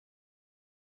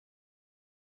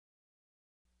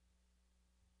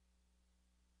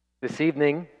This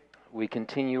evening, we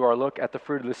continue our look at the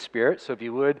fruit of the Spirit. So if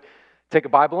you would, take a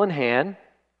Bible in hand,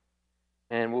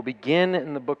 and we'll begin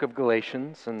in the book of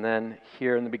Galatians, and then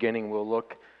here in the beginning, we'll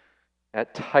look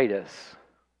at Titus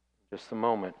in just a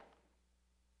moment.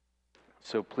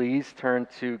 So please turn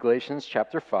to Galatians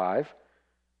chapter 5.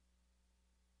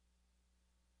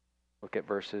 Look at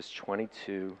verses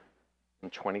 22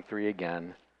 and 23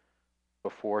 again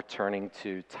before turning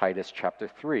to Titus chapter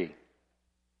 3.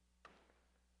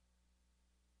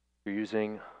 If you're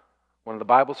using one of the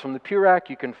Bibles from the Pew Rack,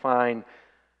 you can find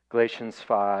Galatians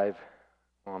 5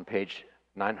 on page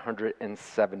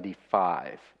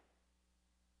 975.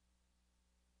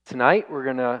 Tonight, we're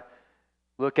going to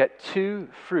look at two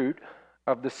fruit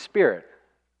of the Spirit: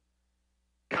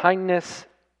 kindness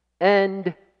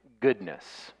and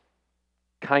goodness.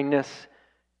 Kindness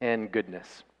and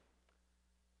goodness.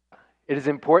 It is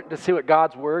important to see what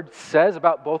God's Word says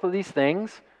about both of these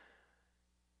things.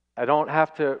 I don't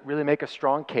have to really make a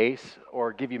strong case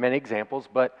or give you many examples,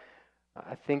 but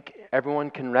I think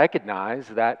everyone can recognize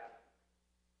that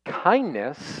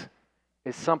kindness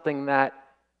is something that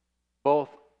both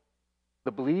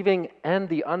the believing and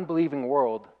the unbelieving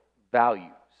world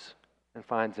values and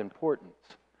finds importance.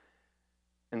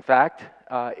 In fact,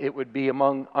 it would be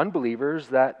among unbelievers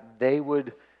that they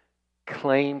would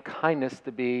claim kindness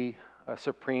to be a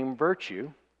supreme virtue,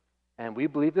 and we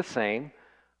believe the same.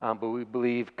 But we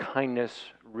believe kindness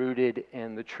rooted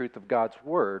in the truth of God's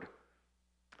Word.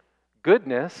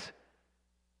 Goodness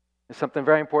is something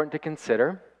very important to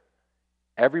consider.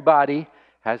 Everybody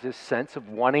has this sense of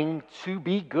wanting to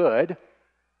be good,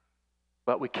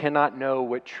 but we cannot know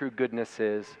what true goodness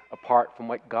is apart from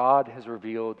what God has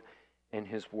revealed in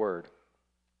His Word.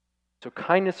 So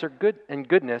kindness and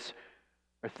goodness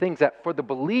are things that for the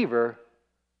believer,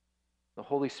 the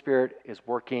Holy Spirit is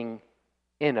working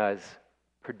in us,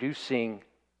 producing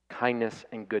kindness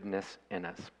and goodness in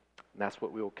us. And that's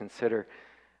what we will consider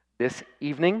this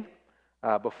evening.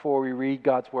 Before we read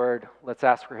God's Word, let's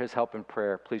ask for His help in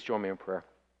prayer. Please join me in prayer.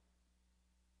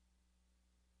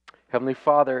 Heavenly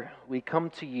Father, we come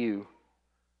to You.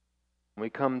 We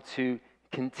come to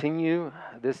continue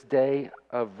this day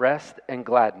of rest and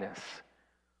gladness,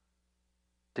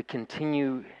 to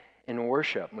continue in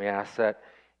worship. We ask that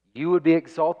You would be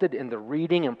exalted in the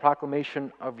reading and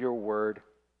proclamation of Your Word,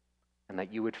 and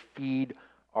that You would feed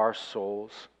our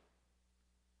souls.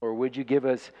 Or would You give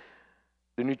us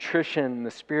the nutrition,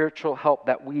 the spiritual help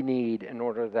that we need in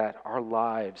order that our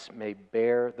lives may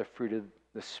bear the fruit of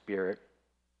the Spirit.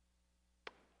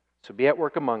 So be at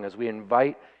work among us. We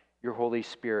invite Your Holy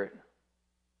Spirit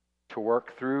to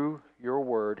work through Your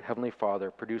Word, Heavenly Father,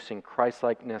 producing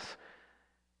Christ-likeness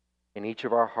in each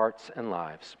of our hearts and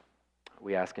lives.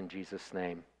 We ask in Jesus'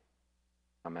 name.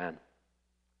 Amen.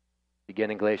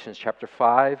 Begin in Galatians chapter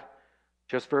 5,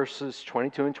 just verses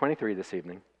 22 and 23 this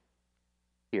evening.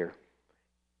 Here,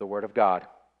 the Word of God.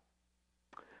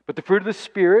 But the fruit of the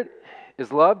Spirit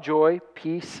is love, joy,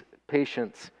 peace,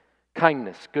 patience,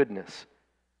 kindness, goodness,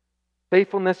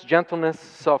 faithfulness, gentleness,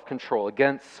 self-control.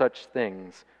 Against such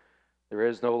things there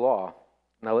is no law.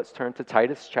 Now let's turn to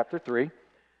Titus chapter 3. If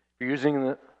you're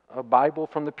using a Bible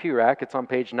from the Pew Rack, it's on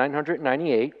page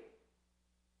 998.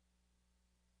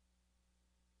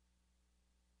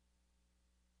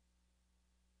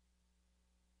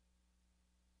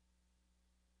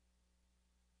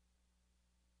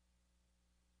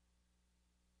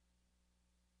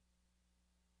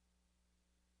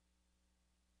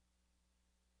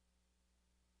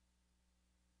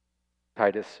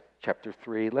 Titus chapter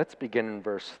 3. Let's begin in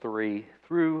verse 3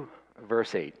 through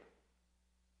verse 8.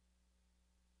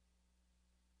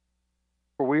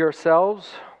 For we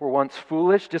ourselves were once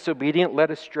foolish, disobedient,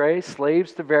 led astray,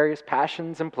 slaves to various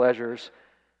passions and pleasures,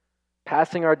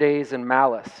 passing our days in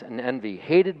malice and envy,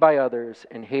 hated by others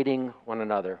and hating one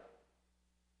another.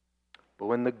 But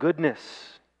when the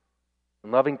goodness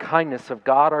and loving kindness of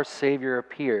God our Savior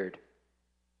appeared,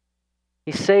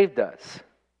 He saved us,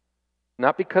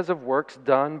 not because of works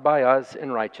done by us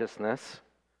in righteousness,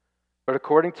 but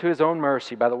according to His own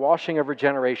mercy, by the washing of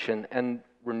regeneration and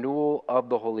renewal of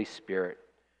the Holy Spirit,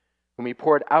 whom He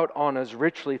poured out on us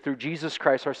richly through Jesus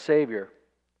Christ our Savior,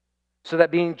 so that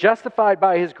being justified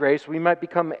by His grace, we might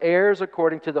become heirs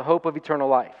according to the hope of eternal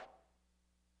life.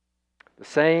 The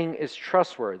saying is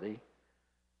trustworthy,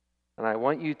 and I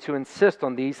want you to insist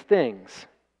on these things,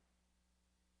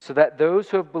 so that those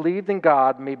who have believed in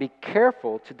God may be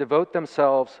careful to devote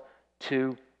themselves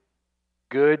to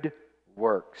good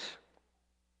works.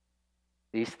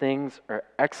 These things are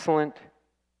excellent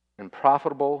and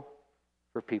profitable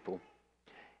for people.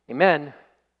 Amen.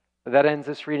 That ends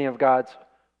this reading of God's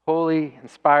holy,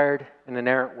 inspired, and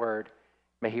inerrant word.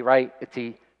 May He write its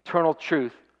eternal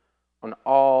truth on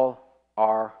all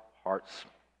our hearts.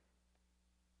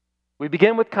 We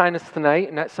begin with kindness tonight,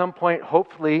 and at some point,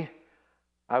 hopefully,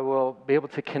 I will be able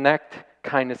to connect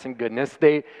kindness and goodness.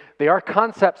 They are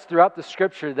concepts throughout the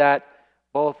Scripture that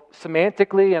both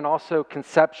semantically and also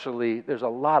conceptually, there's a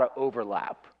lot of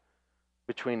overlap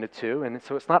between the two, and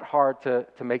so it's not hard to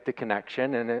make the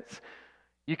connection, and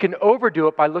you can overdo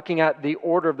it by looking at the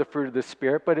order of the fruit of the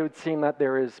Spirit, but it would seem that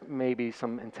there is maybe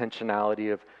some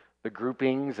intentionality of the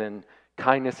groupings, and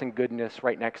kindness and goodness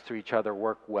right next to each other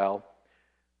work well.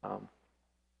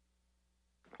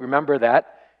 Remember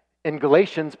that in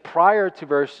Galatians, prior to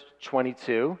verse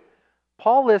 22,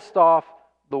 Paul lists off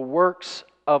the works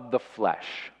of the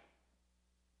flesh.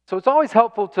 So it's always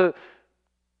helpful to,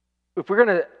 if we're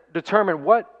going to determine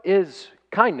what is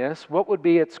kindness, what would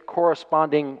be its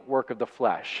corresponding work of the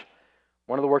flesh?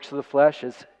 One of the works of the flesh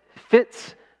is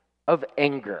fits of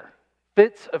anger.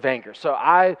 Fits of anger. So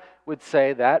I would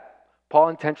say that Paul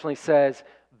intentionally says,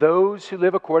 those who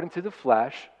live according to the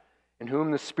flesh, in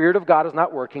whom the Spirit of God is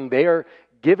not working, they are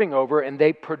giving over and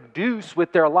they produce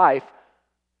with their life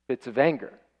fits of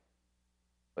anger.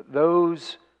 But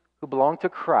those who belong to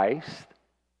Christ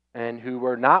and who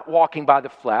are not walking by the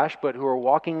flesh, but who are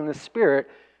walking in the Spirit,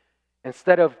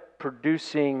 instead of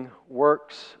producing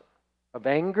works of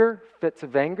anger, fits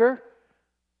of anger,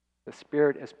 the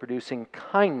Spirit is producing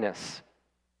kindness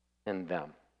in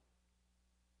them.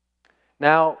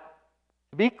 Now,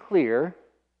 to be clear,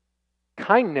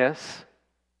 kindness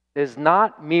is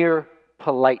not mere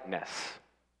politeness.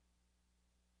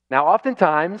 Now,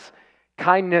 oftentimes,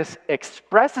 kindness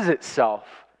expresses itself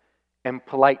in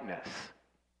politeness.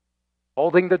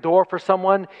 Holding the door for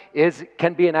someone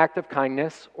can be an act of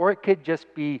kindness, or it could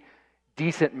just be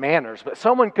decent manners. But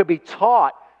someone could be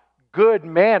taught good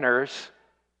manners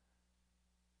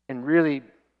and really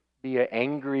be an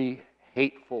angry,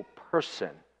 hateful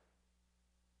person.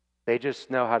 They just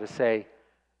know how to say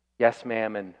yes,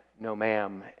 ma'am, and no,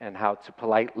 ma'am, and how to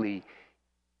politely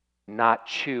not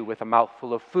chew with a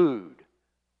mouthful of food.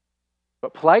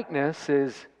 But politeness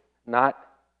is not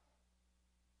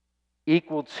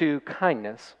equal to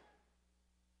kindness.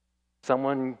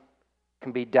 Someone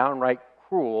can be downright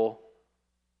cruel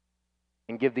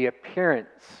and give the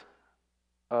appearance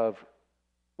of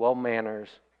well manners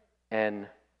and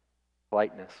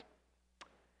politeness.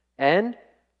 And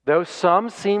though some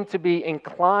seem to be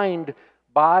inclined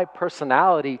by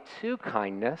personality to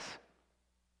kindness,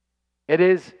 it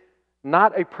is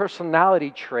not a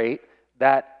personality trait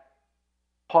that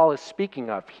Paul is speaking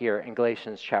of here in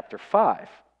Galatians chapter 5,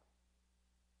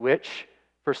 which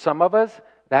for some of us,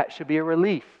 that should be a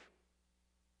relief.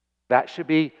 That should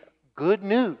be good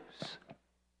news.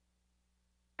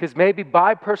 Because maybe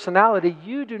by personality,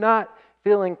 you do not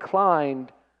feel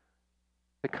inclined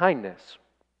to kindness.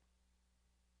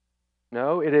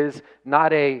 No, it is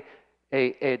not an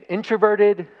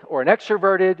introverted or an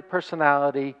extroverted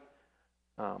personality.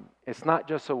 It's not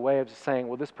just a way of saying,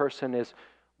 well, this person is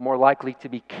more likely to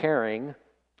be caring.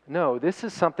 No, this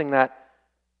is something that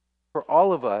for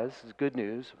all of us is good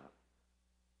news.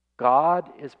 God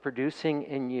is producing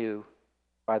in you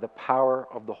by the power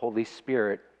of the Holy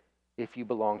Spirit if you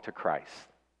belong to Christ.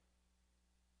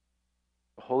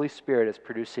 The Holy Spirit is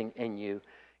producing in you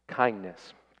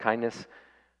kindness. Kindness,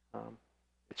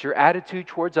 it's your attitude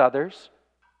towards others.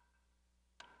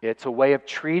 It's a way of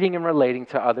treating and relating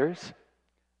to others.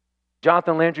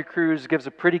 Jonathan Landry Cruz gives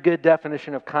a pretty good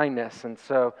definition of kindness, and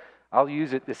so I'll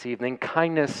use it this evening.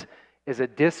 Kindness is a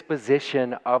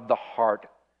disposition of the heart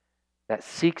that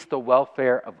seeks the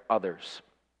welfare of others.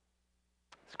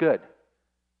 It's good.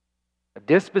 A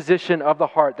disposition of the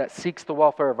heart that seeks the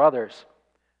welfare of others.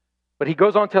 But he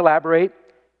goes on to elaborate,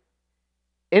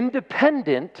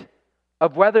 independent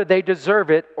of whether they deserve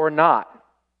it or not.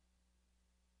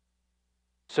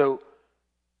 So,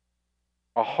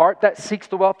 a heart that seeks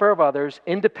the welfare of others,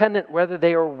 independent whether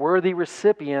they are worthy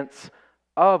recipients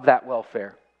of that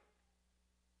welfare.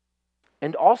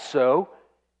 And also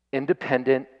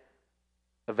independent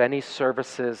of any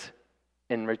services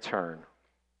in return.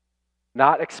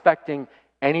 Not expecting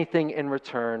anything in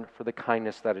return for the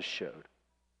kindness that is showed.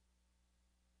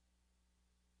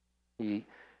 He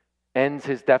ends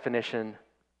his definition,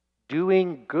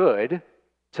 doing good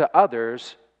to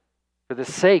others for the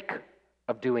sake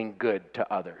of doing good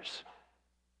to others.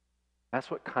 That's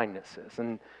what kindness is.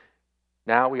 And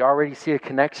now we already see a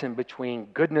connection between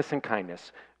goodness and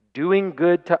kindness. Doing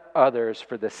good to others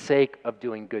for the sake of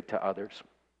doing good to others.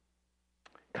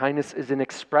 Kindness is an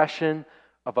expression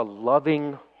of a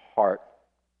loving heart.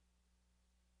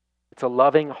 It's a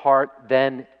loving heart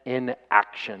then in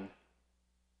action.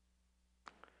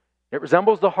 It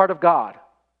resembles the heart of God.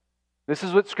 This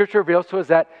is what Scripture reveals to us,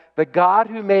 that the God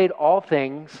who made all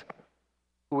things,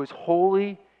 who is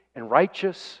holy and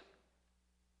righteous,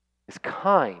 is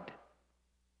kind.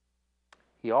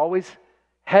 He always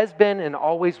has been and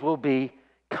always will be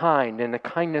kind, and the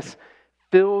kindness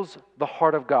fills the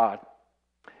heart of God.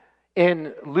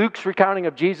 In Luke's recounting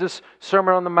of Jesus'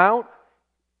 Sermon on the Mount,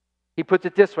 he puts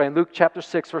it this way in Luke chapter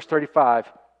 6, verse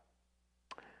 35.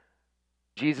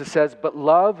 Jesus says, "But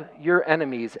love your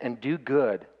enemies and do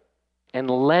good and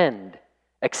lend,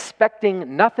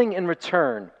 expecting nothing in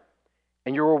return,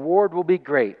 and your reward will be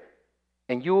great,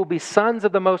 and you will be sons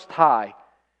of the Most High,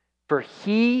 for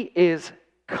He is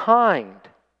kind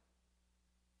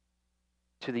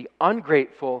to the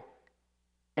ungrateful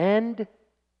and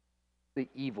the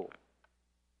evil."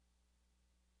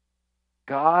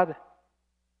 God,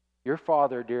 your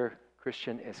Father, dear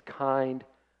Christian, is kind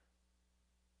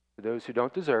to those who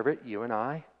don't deserve it, you and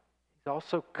I. He's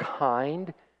also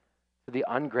kind to the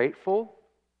ungrateful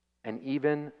and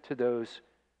even to those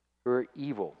who are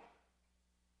evil.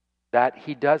 That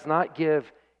He does not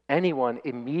give anyone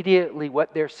immediately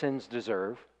what their sins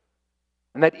deserve,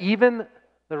 and that even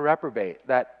the reprobate,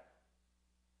 that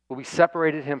will be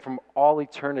separated him from all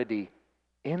eternity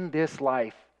in this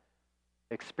life,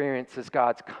 experiences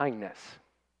God's kindness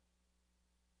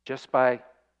just by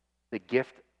the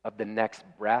gift of the next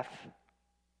breath,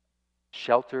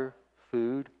 shelter,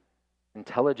 food,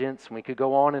 intelligence, and we could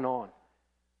go on and on.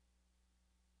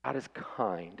 God is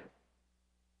kind.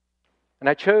 And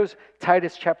I chose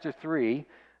Titus chapter 3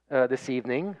 this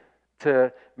evening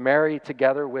to marry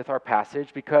together with our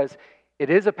passage because it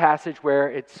is a passage where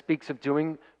it speaks of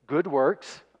doing good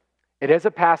works. It is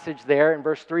a passage there in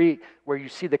verse 3 where you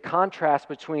see the contrast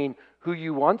between who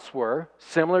you once were,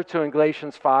 similar to in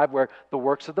Galatians 5 where the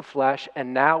works of the flesh,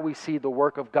 and now we see the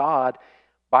work of God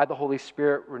by the Holy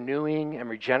Spirit renewing and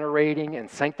regenerating and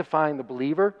sanctifying the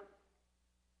believer.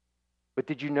 But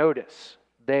did you notice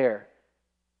there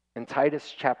in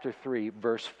Titus chapter 3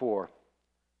 verse 4,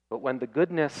 "But when the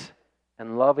goodness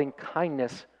and loving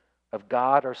kindness of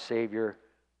God our Savior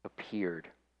appeared."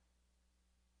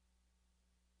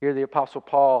 Here the Apostle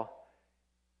Paul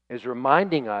is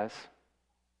reminding us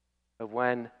of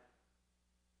when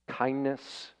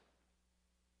kindness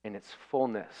in its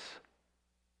fullness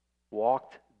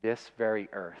walked this very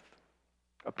earth.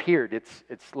 Appeared,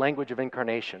 it's language of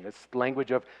incarnation. It's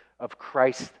language of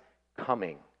Christ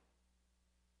coming.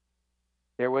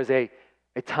 There was a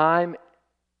time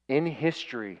in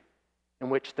history in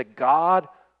which the God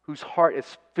whose heart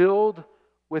is filled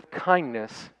with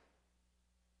kindness,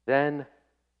 then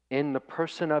in the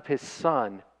person of His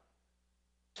Son,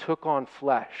 took on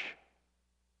flesh,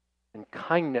 and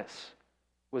kindness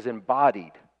was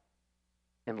embodied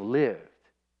and lived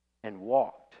and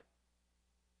walked.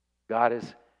 God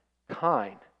is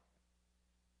kind.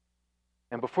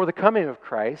 And before the coming of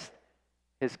Christ,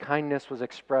 His kindness was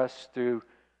expressed through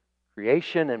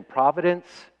creation and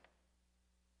providence,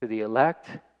 to the elect,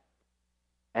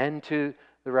 and to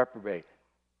the reprobate.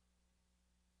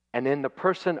 And in the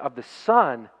person of the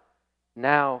Son,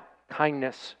 now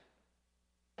kindness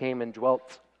came and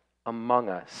dwelt among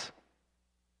us.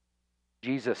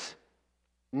 Jesus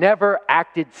never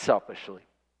acted selfishly,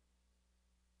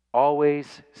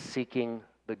 always seeking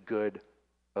the good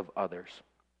of others.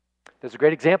 There's a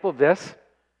great example of this.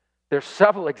 There's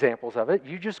several examples of it.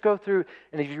 You just go through,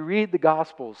 and if you read the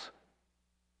Gospels,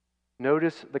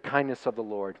 notice the kindness of the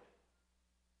Lord.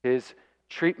 His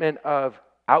treatment of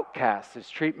outcasts, His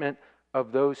treatment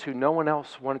of those who no one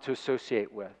else wanted to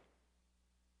associate with.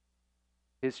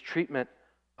 His treatment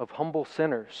of humble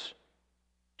sinners,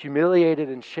 humiliated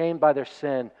and shamed by their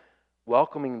sin,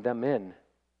 welcoming them in,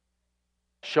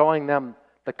 showing them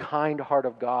the kind heart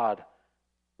of God,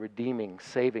 redeeming,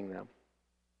 saving them.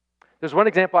 There's one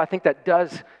example I think that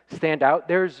does stand out.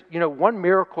 There's, one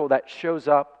miracle that shows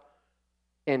up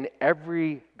in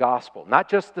every gospel, not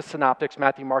just the synoptics,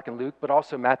 Matthew, Mark, and Luke, but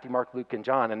also Matthew, Mark, Luke, and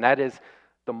John, and that is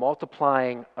the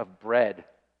multiplying of bread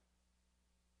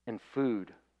and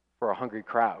food for a hungry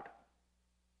crowd.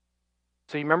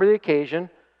 So you remember the occasion.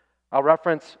 I'll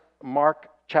reference Mark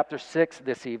chapter 6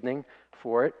 this evening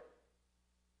for it.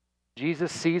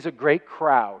 Jesus sees a great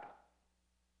crowd,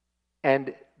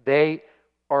 and they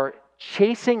are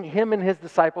chasing Him and His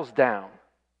disciples down.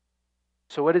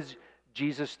 So what does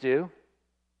Jesus do?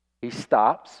 He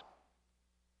stops.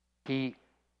 He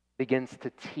begins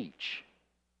to teach.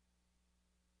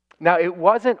 Now, it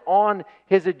wasn't on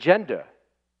His agenda.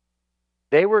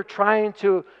 They were trying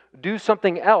to do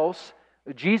something else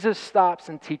Jesus stops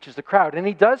and teaches the crowd. And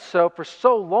he does so for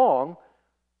so long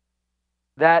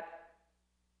that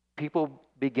people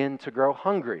begin to grow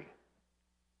hungry.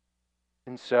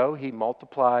 And so he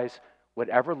multiplies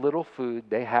whatever little food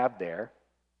they have there,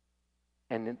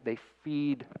 and they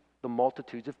feed the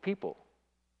multitudes of people.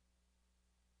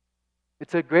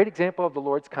 It's a great example of the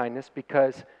Lord's kindness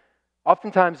because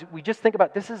oftentimes we just think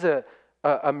about this is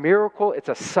a miracle. It's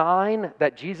a sign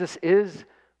that Jesus is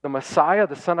the Messiah,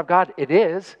 the Son of God. It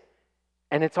is.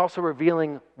 And it's also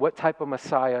revealing what type of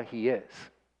Messiah he is.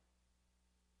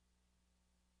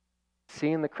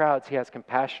 Seeing the crowds, he has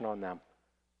compassion on them.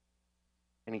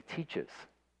 And he teaches.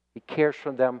 He cares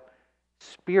for them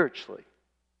spiritually.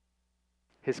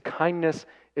 His kindness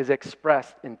is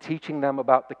expressed in teaching them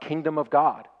about the kingdom of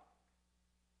God.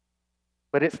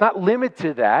 But it's not limited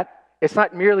to that. It's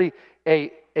not merely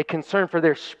a concern for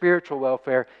their spiritual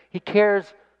welfare. He cares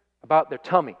about their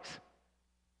tummies.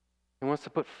 He wants to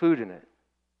put food in it.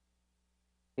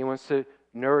 He wants to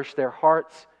nourish their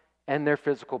hearts and their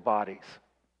physical bodies.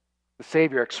 The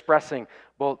Savior expressing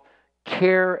both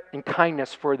care and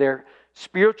kindness for their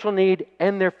spiritual need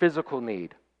and their physical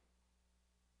need.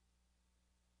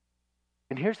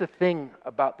 And here's the thing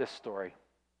about this story.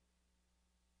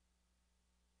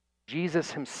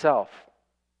 Jesus himself,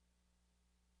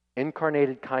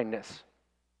 incarnated kindness,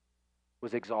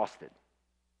 was exhausted.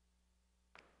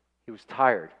 He was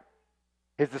tired.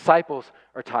 His disciples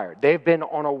are tired. They've been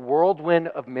on a whirlwind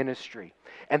of ministry,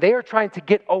 and they are trying to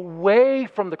get away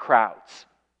from the crowds.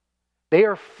 They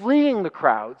are fleeing the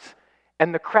crowds,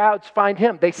 and the crowds find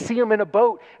him. They see him in a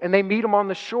boat, and they meet him on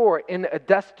the shore in a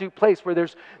destitute place where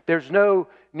there's no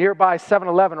nearby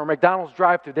 7-Eleven or McDonald's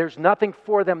drive-thru. There's nothing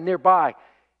for them nearby.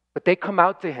 But they come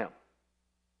out to him.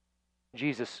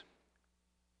 Jesus,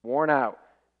 worn out,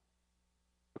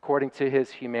 according to his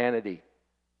humanity,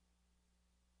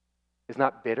 is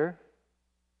not bitter,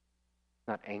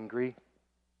 not angry.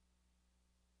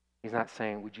 He's not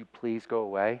saying, would you please go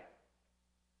away?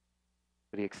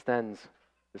 But he extends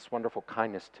this wonderful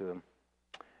kindness to him.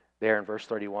 There in verse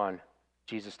 31,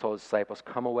 Jesus told his disciples,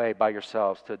 come away by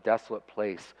yourselves to a desolate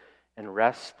place and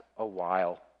rest a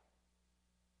while.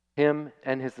 Him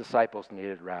and his disciples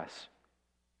needed rest.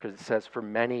 Because it says, for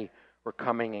many were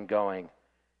coming and going,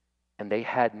 and they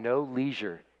had no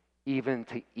leisure even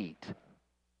to eat.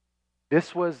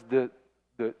 This was the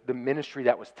ministry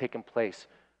that was taking place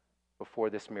before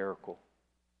this miracle.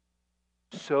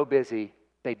 So busy,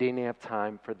 they didn't have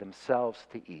time for themselves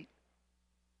to eat.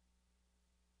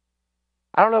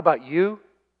 I don't know about you,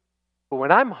 but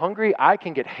when I'm hungry, I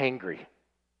can get hangry.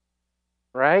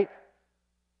 Right?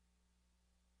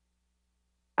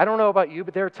 I don't know about you,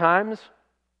 but there are times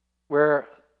where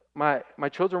my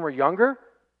children were younger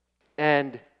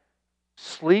and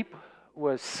sleep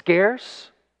was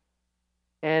scarce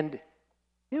and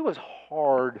it was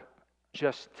hard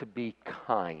just to be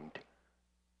kind.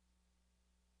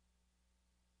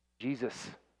 Jesus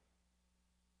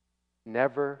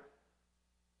never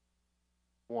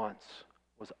once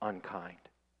was unkind,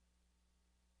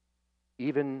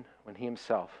 even when he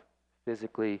himself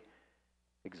physically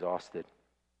exhausted.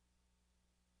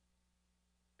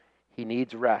 He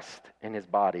needs rest in his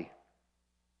body,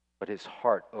 but his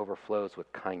heart overflows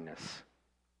with kindness.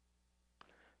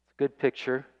 It's a good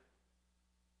picture.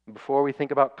 Before we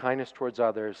think about kindness towards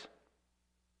others,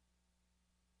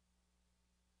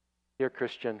 dear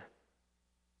Christian,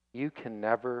 you can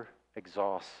never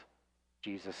exhaust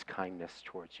Jesus' kindness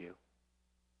towards you.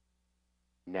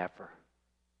 Never.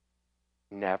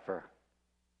 Never.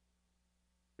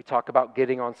 We talk about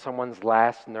getting on someone's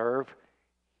last nerve.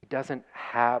 He doesn't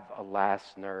have a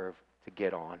last nerve to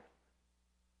get on.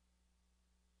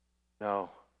 No.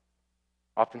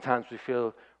 Oftentimes we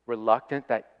feel reluctant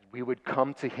that we would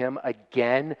come to him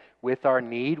again with our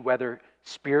need, whether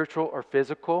spiritual or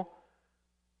physical.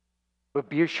 But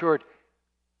be assured,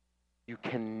 you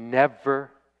can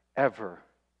never, ever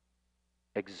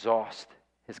exhaust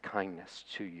his kindness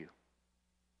to you.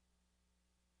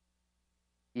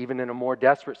 Even in a more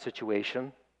desperate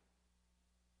situation,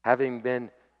 having been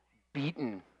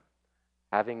beaten,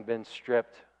 having been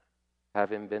stripped,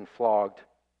 having been flogged,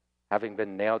 having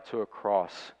been nailed to a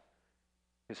cross,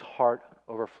 his heart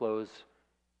overflows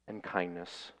in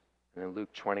kindness. And in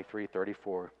Luke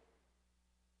 23:34,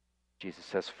 Jesus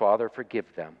says, Father, forgive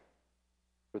them,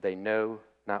 for they know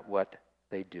not what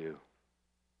they do.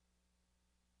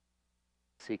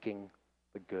 Seeking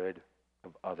the good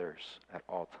of others at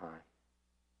all times.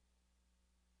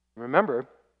 Remember,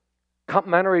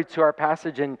 complementary to our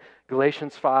passage in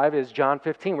Galatians 5 is John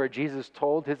 15, where Jesus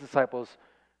told his disciples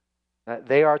that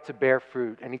they are to bear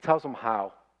fruit. And he tells them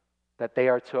how. that they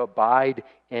are to abide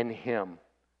in him.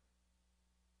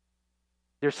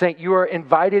 They're saying you are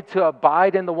invited to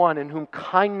abide in the one in whom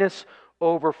kindness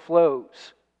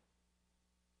overflows.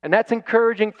 And that's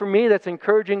encouraging for me, that's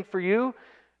encouraging for you,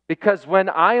 because when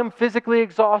I am physically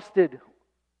exhausted,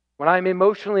 when I'm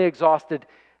emotionally exhausted,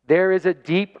 there is a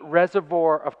deep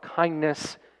reservoir of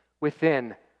kindness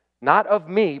within, not of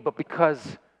me, but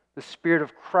because the Spirit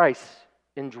of Christ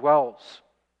indwells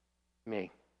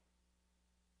me.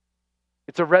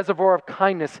 It's a reservoir of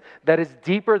kindness that is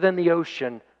deeper than the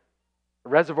ocean, a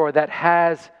reservoir that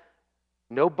has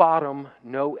no bottom,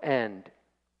 no end.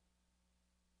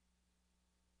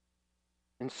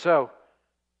 And so,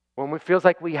 when it feels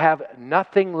like we have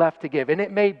nothing left to give, and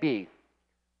it may be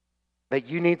that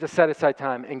you need to set aside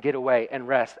time and get away and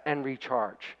rest and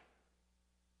recharge.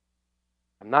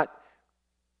 I'm not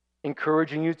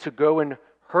encouraging you to go and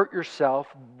hurt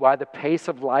yourself by the pace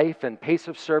of life and pace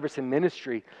of service and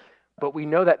ministry, but we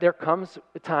know that there comes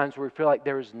times where we feel like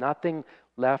there is nothing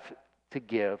left to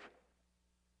give.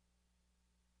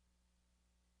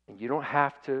 And you don't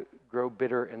have to grow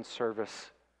bitter in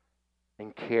service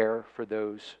and care for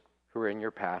those who are in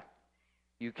your path.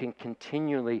 You can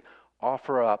continually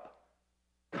offer up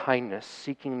kindness,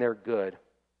 seeking their good.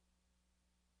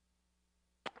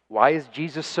 Why is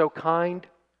Jesus so kind?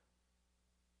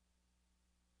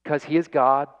 Because he is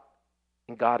God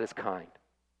and God is kind.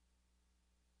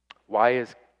 Why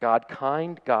is God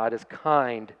kind? God is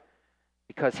kind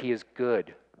because he is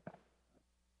good.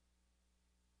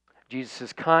 Jesus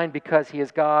is kind because he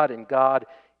is God and God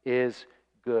is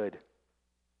good.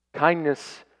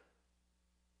 Kindness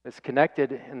is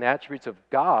connected in the attributes of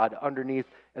God underneath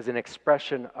as an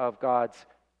expression of God's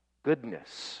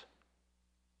goodness.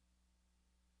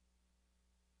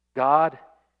 God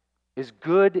is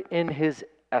good in his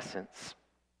essence.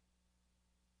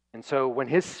 And so when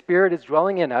his Spirit is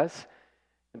dwelling in us,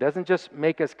 it doesn't just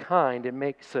make us kind, it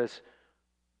makes us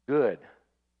good.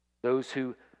 Those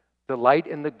who delight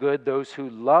in the good, those who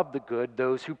love the good,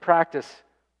 those who practice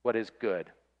what is good.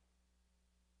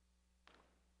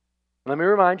 Let me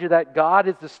remind you that God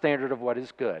is the standard of what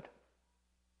is good.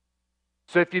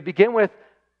 So if you begin with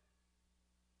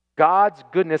God's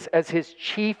goodness as his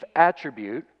chief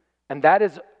attribute, and that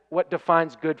is what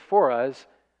defines good for us,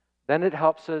 then it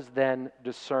helps us then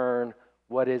discern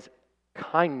what is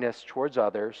kindness towards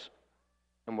others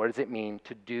and what does it mean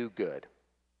to do good.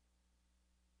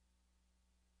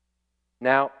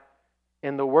 Now,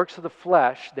 in the works of the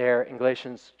flesh there in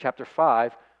Galatians chapter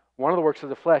 5, one of the works of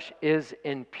the flesh is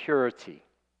impurity.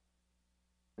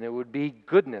 And it would be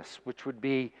goodness, which would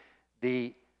be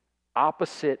the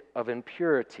opposite of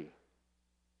impurity.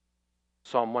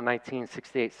 Psalm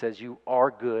 119:68 says, "You are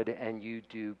good and you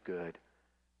do good."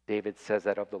 David says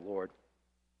that of the Lord.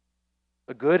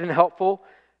 A good and helpful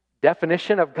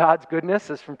definition of God's goodness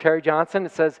is from Terry Johnson.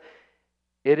 It says,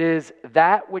 "It is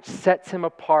that which sets him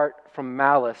apart from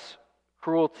malice,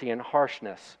 cruelty, and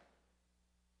harshness,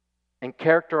 and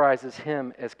characterizes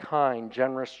him as kind,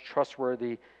 generous,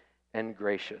 trustworthy, and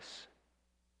gracious."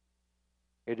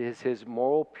 It is his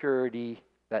moral purity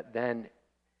that then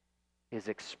is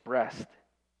expressed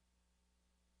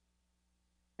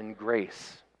in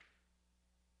grace.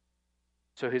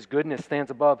 So his goodness stands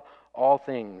above all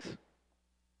things.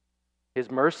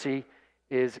 His mercy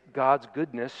is God's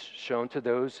goodness shown to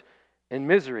those in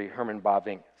misery, Herman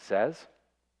Bavinck says.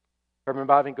 Herman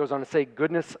Bavinck goes on to say,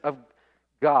 goodness of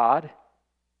God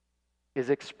is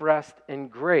expressed in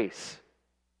grace,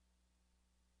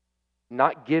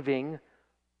 not giving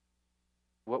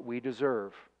what we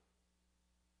deserve.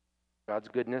 God's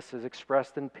goodness is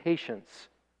expressed in patience.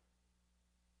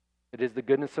 It is the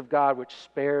goodness of God which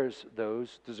spares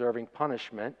those deserving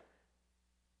punishment,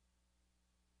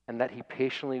 and that he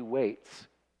patiently waits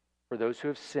for those who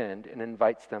have sinned and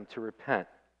invites them to repent.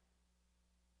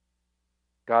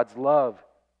 God's love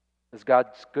is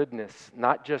God's goodness,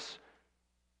 not just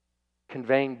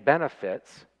conveying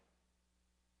benefits,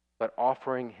 but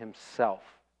offering himself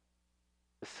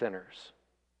to sinners.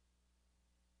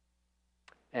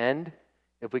 And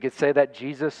if we could say that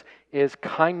Jesus is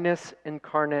kindness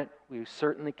incarnate, we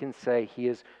certainly can say he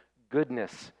is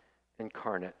goodness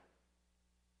incarnate.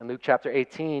 In Luke chapter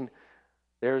 18,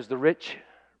 there's the rich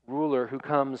ruler who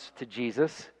comes to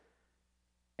Jesus,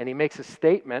 and he makes a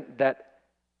statement that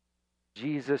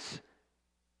Jesus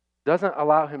doesn't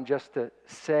allow him just to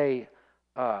say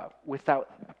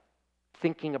without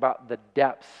thinking about the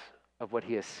depths of what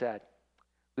he has said.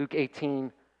 Luke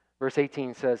 18, verse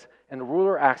 18 says, "And the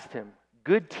ruler asked him,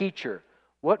 'Good teacher,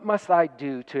 what must I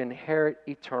do to inherit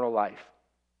eternal life?'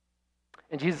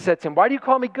 And Jesus said to him, 'Why do you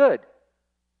call me good?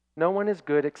 No one is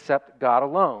good except God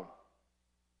alone.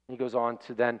 He goes on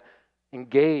to then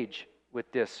engage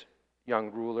with this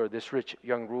young ruler, this rich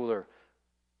young ruler.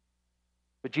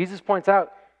 But Jesus points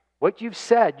out, what you've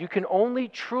said, you can only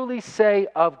truly say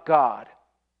of God.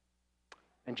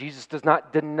 And Jesus does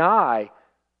not deny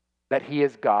that he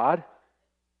is God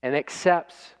and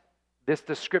accepts this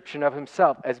description of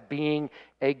himself as being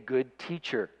a good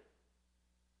teacher.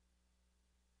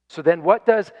 So then what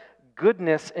does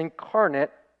goodness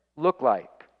incarnate look like?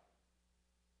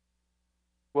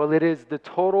 Well, it is the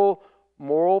total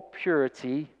moral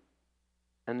purity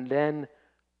and then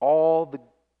all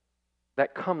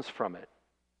that comes from it.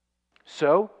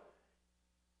 So,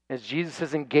 as Jesus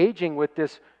is engaging with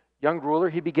this young ruler,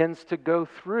 he begins to go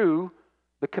through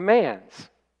the commands.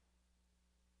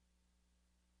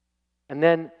 And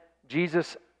then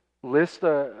Jesus lists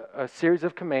a series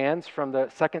of commands from the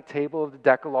second table of the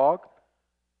Decalogue.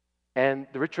 And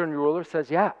the rich young ruler says,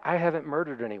 yeah, I haven't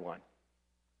murdered anyone.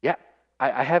 Yeah,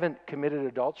 I haven't committed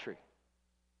adultery.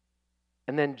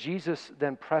 And then Jesus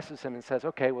then presses him and says,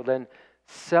 okay, well then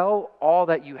sell all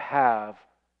that you have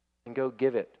and go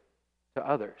give it to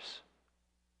others.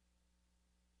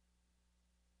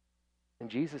 And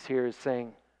Jesus here is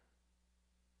saying,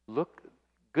 look,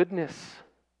 goodness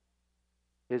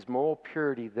is moral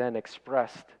purity then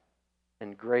expressed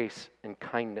in grace and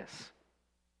kindness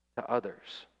to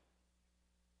others.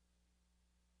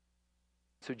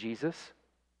 So Jesus,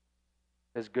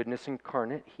 as goodness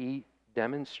incarnate, he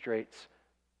demonstrates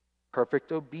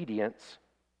perfect obedience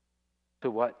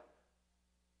to what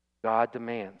God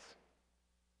demands.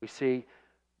 We see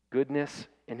goodness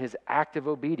in his active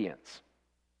obedience.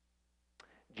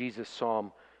 Jesus,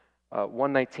 Psalm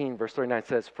 119, verse 39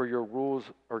 says, "For your rules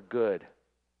are good."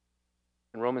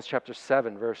 In Romans chapter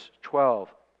 7, verse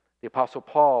 12, the Apostle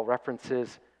Paul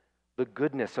references the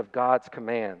goodness of God's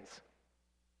commands.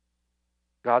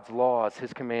 God's laws,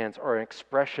 his commands, are an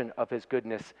expression of his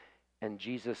goodness, and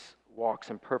Jesus walks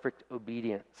in perfect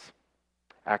obedience.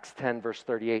 Acts 10, verse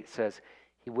 38 says,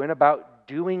 "He went about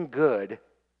doing good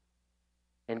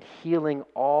and healing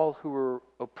all who were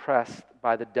oppressed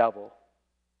by the devil,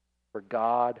 for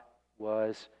God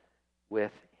was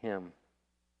with him."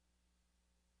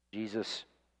 Jesus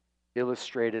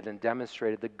illustrated and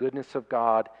demonstrated the goodness of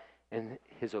God and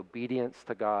his obedience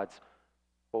to God's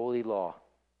holy law.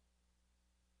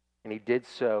 And he did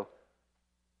so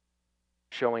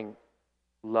showing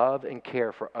love and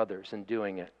care for others in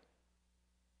doing it.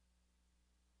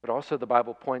 But also the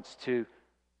Bible points to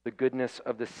the goodness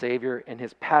of the Savior in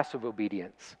his passive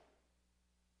obedience.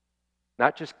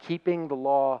 Not just keeping the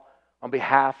law on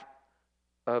behalf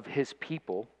of his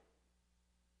people,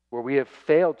 where we have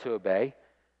failed to obey,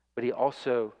 but he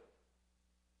also,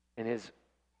 in his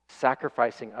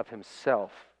sacrificing of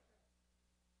himself,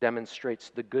 demonstrates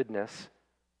the goodness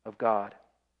of God.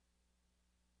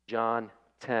 John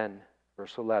 10,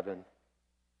 verse 11.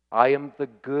 "I am the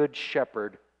good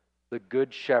shepherd. The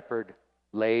good shepherd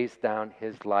lays down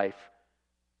his life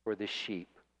for the sheep."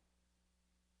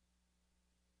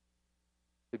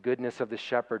 The goodness of the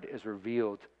shepherd is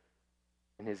revealed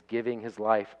in his giving his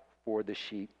life for the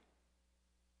sheep.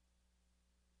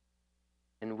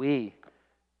 And we,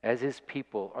 as his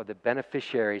people, are the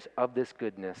beneficiaries of this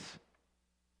goodness,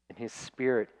 and his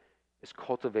Spirit is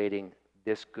cultivating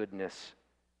this goodness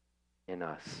in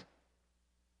us.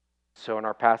 So in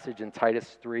our passage in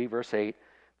Titus 3, verse 8,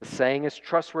 the saying is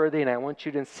trustworthy, and I want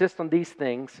you to insist on these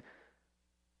things,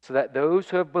 so that those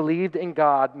who have believed in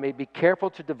God may be careful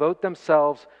to devote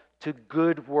themselves to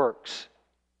good works.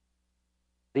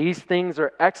 These things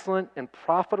are excellent and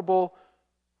profitable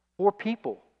for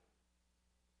people.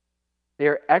 They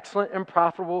are excellent and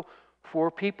profitable for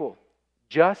people.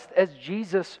 Just as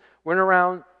Jesus went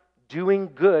around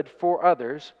doing good for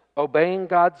others, obeying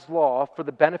God's law for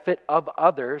the benefit of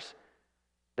others,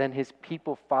 then his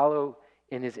people follow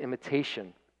in his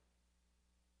imitation.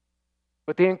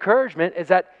 But the encouragement is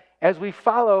that as we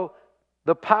follow,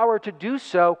 the power to do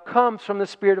so comes from the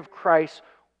Spirit of Christ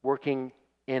working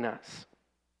in us.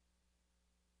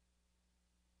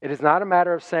 It is not a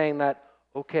matter of saying that,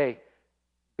 okay,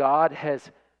 God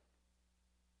has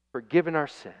forgiven our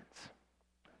sins.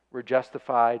 We're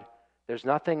justified. There's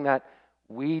nothing that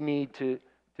we need to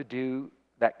do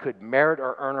that could merit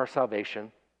or earn our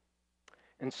salvation.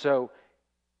 And so,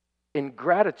 in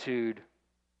gratitude,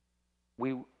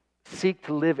 we seek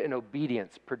to live in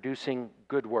obedience, producing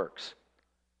good works.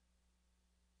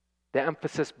 The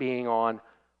emphasis being on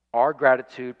our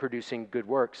gratitude producing good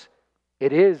works.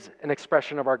 It is an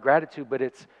expression of our gratitude, but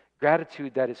it's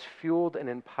gratitude that is fueled and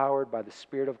empowered by the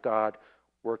Spirit of God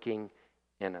working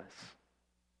in us.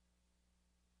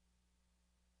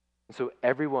 And so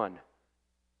everyone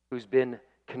who's been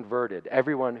converted,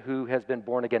 everyone who has been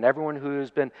born again, everyone who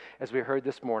has been, as we heard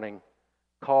this morning,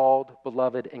 called,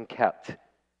 beloved, and kept.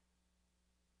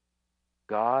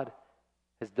 God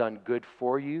has done good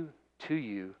for you, to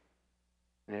you,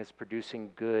 and is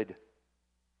producing good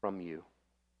from you.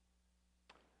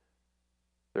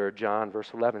 3 John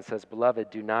verse 11 says, Beloved,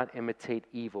 do not imitate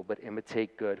evil, but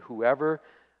imitate good. Whoever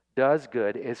does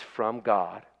good is from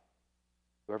God.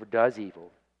 Whoever does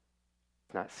evil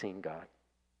has not seen God.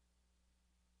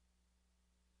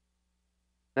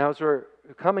 Now, as we're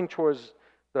coming towards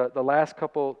the last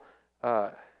couple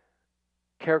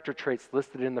character traits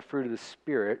listed in the fruit of the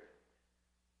Spirit,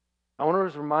 I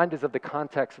want to remind us of the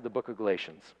context of the book of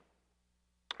Galatians.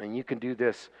 And you can do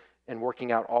this in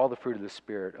working out all the fruit of the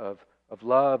Spirit of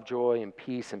love, joy, and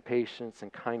peace, and patience,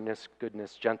 and kindness,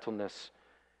 goodness, gentleness,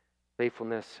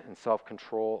 faithfulness, and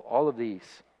self-control. All of these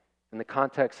in the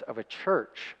context of a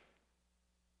church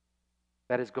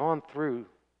that has gone through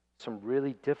some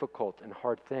really difficult and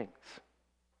hard things.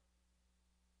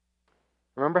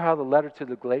 Remember how the letter to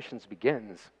the Galatians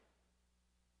begins.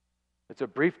 It's a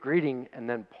brief greeting, and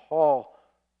then Paul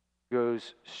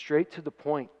goes straight to the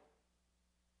point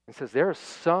and says, there are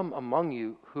some among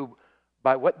you who,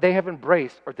 by what they have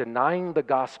embraced, are denying the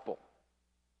gospel.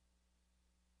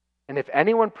 And if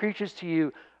anyone preaches to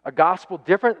you a gospel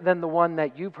different than the one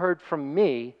that you've heard from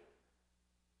me,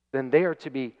 then they are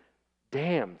to be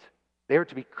damned. They are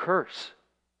to be cursed.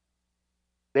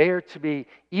 They are to be,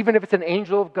 even if it's an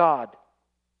angel of God,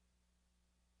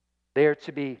 they are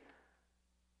to be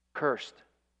cursed.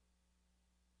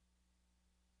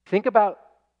 Think about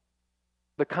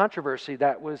the controversy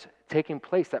that was taking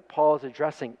place that Paul is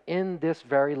addressing in this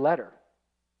very letter.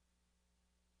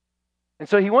 And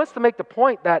so he wants to make the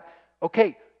point that,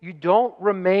 okay, you don't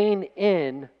remain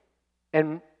in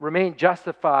and remain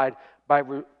justified by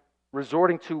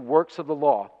resorting to works of the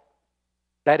law.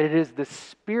 That it is the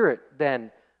Spirit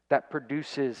then that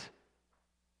produces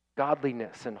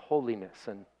godliness and holiness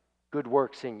and good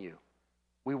works in you.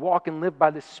 We walk and live by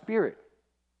the Spirit.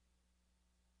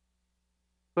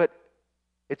 But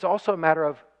it's also a matter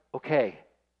of, okay,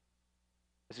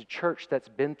 as a church that's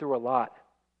been through a lot,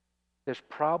 there's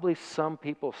probably some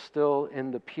people still in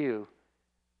the pew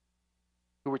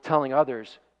who were telling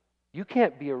others, you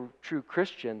can't be a true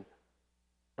Christian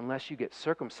unless you get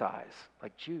circumcised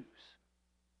like Jews.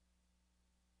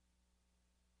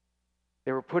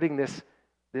 They were putting this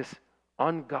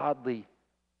ungodly,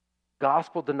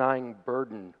 gospel-denying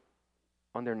burden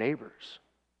on their neighbors,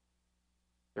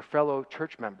 their fellow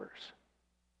church members.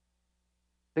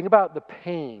 Think about the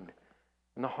pain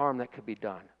and the harm that could be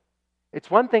done.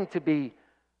 It's one thing to be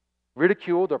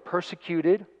ridiculed or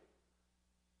persecuted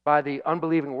by the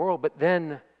unbelieving world, but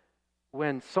then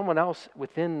when someone else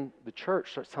within the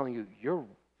church starts telling you, you're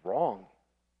wrong,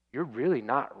 you're really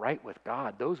not right with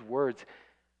God, those words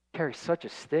carry such a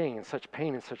sting and such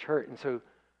pain and such hurt. And so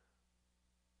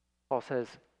Paul says,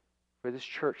 for this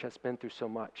church that's been through so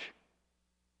much,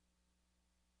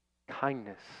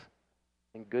 kindness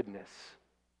and goodness,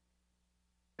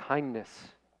 kindness,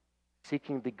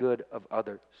 seeking the good of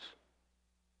others.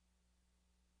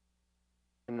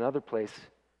 In another place,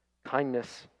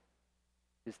 kindness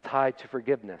is tied to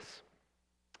forgiveness.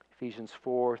 Ephesians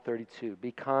 4:32.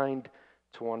 Be kind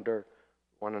to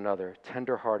one another,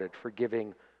 tender-hearted,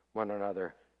 forgiving one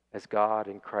another, as God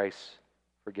in Christ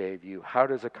forgave you. How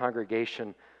does a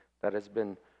congregation that has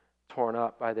been torn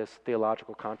up by this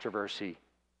theological controversy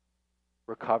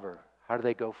recover? How do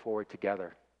they go forward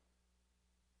together?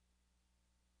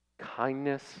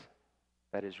 Kindness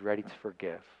that is ready to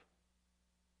forgive,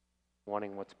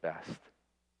 wanting what's best.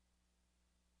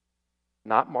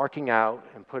 Not marking out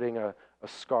and putting a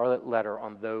scarlet letter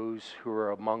on those who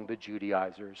are among the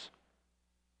Judaizers,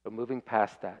 but moving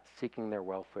past that, seeking their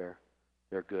welfare,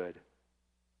 their good,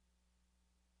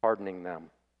 pardoning them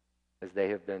as they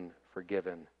have been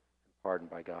forgiven and pardoned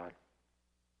by God.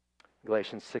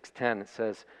 Galatians 6:10, it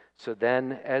says, so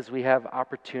then as we have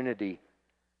opportunity,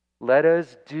 let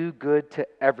us do good to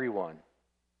everyone.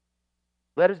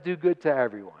 Let us do good to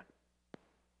everyone.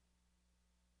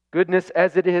 Goodness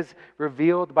as it is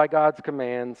revealed by God's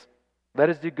commands, let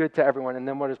us do good to everyone. And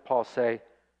then what does Paul say?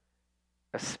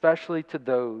 Especially to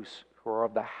those who are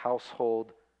of the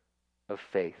household of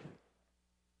faith.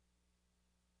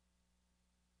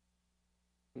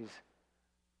 He's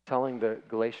telling the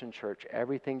Galatian church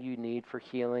everything you need for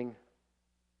healing,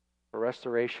 for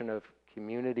restoration of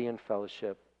community and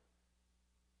fellowship.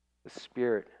 The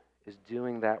Spirit is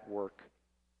doing that work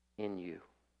in you.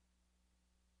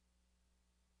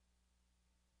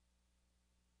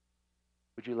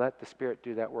 Would you let the Spirit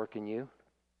do that work in you?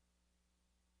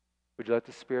 Would you let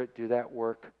the Spirit do that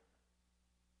work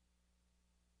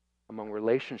among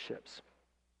relationships,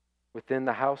 within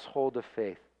the household of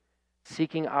faith,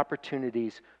 seeking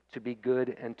opportunities to be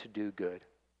good and to do good?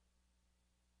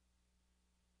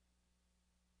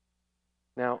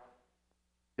 Now,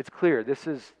 it's clear, this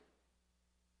is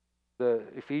the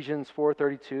Ephesians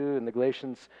 4:32 and the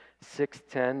Galatians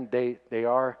 6:10. They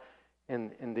are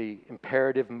in the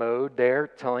imperative mode there,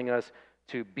 telling us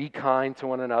to be kind to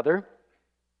one another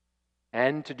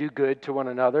and to do good to one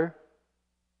another.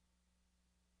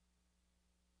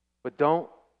 But don't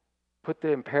put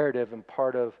the imperative in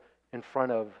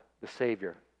front of the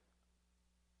Savior.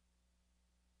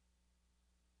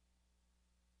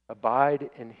 Abide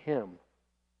in Him.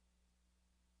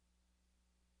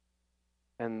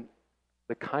 And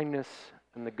the kindness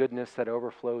and the goodness that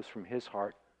overflows from His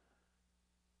heart,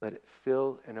 let it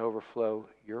fill and overflow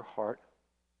your heart.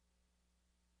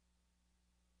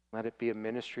 Let it be a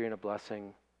ministry and a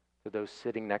blessing to those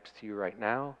sitting next to you right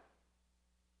now.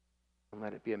 And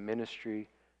let it be a ministry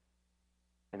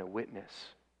and a witness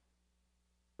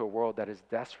to a world that is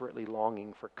desperately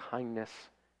longing for kindness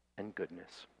and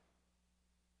goodness.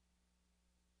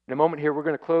 In a moment here, we're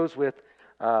going to close with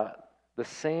 "The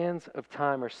Sands of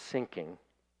Time Are Sinking"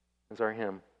 is our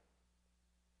hymn.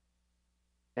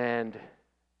 And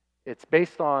it's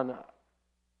based on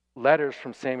letters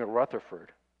from Samuel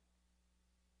Rutherford.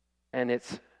 And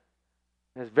it's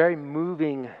very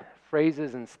moving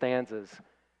phrases and stanzas.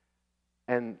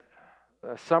 And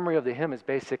a summary of the hymn is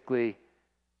basically,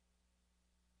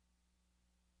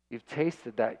 you've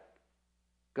tasted that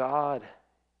God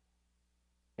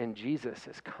and Jesus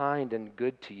is kind and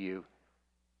good to you.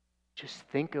 Just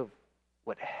think of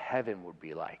what heaven would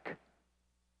be like.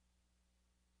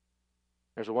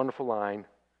 There's a wonderful line,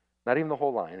 not even the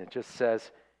whole line. It just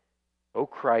says, "O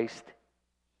Christ,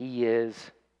 He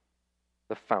is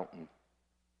the fountain."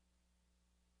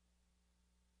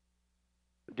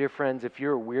 Dear friends, if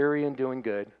you're weary in doing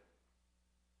good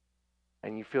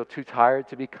and you feel too tired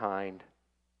to be kind,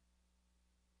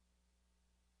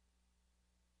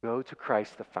 go to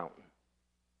Christ the fountain.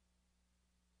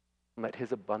 And let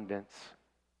His abundance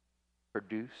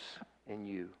produce in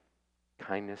you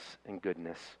kindness and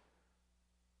goodness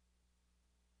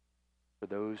for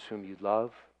those whom you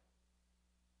love,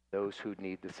 those who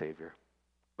need the Savior.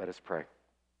 Let us pray.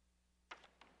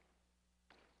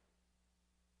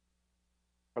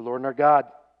 Our Lord and our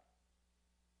God,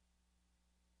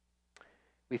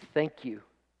 we thank you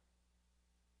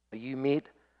that you meet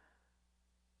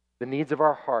the needs of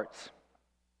our hearts.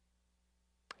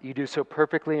 You do so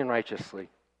perfectly and righteously.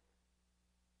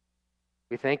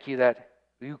 We thank you that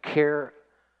you care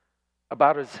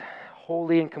about us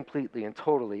wholly and completely and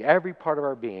totally, every part of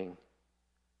our being.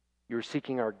 You're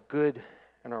seeking our good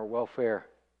and our welfare.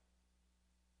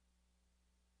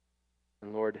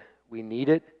 And Lord, we need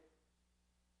it.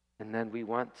 And then we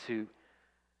want to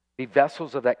be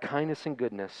vessels of that kindness and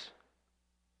goodness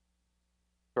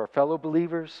to our fellow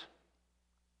believers,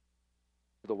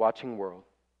 to the watching world.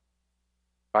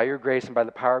 By your grace and by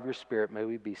the power of your Spirit, may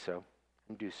we be so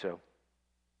and do so.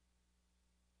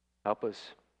 Help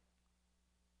us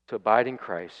to abide in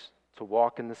Christ, to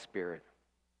walk in the Spirit,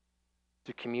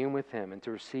 to commune with Him, and to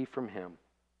receive from Him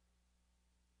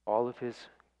all of His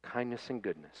kindness and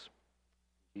goodness.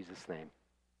 In Jesus' name,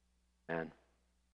 amen.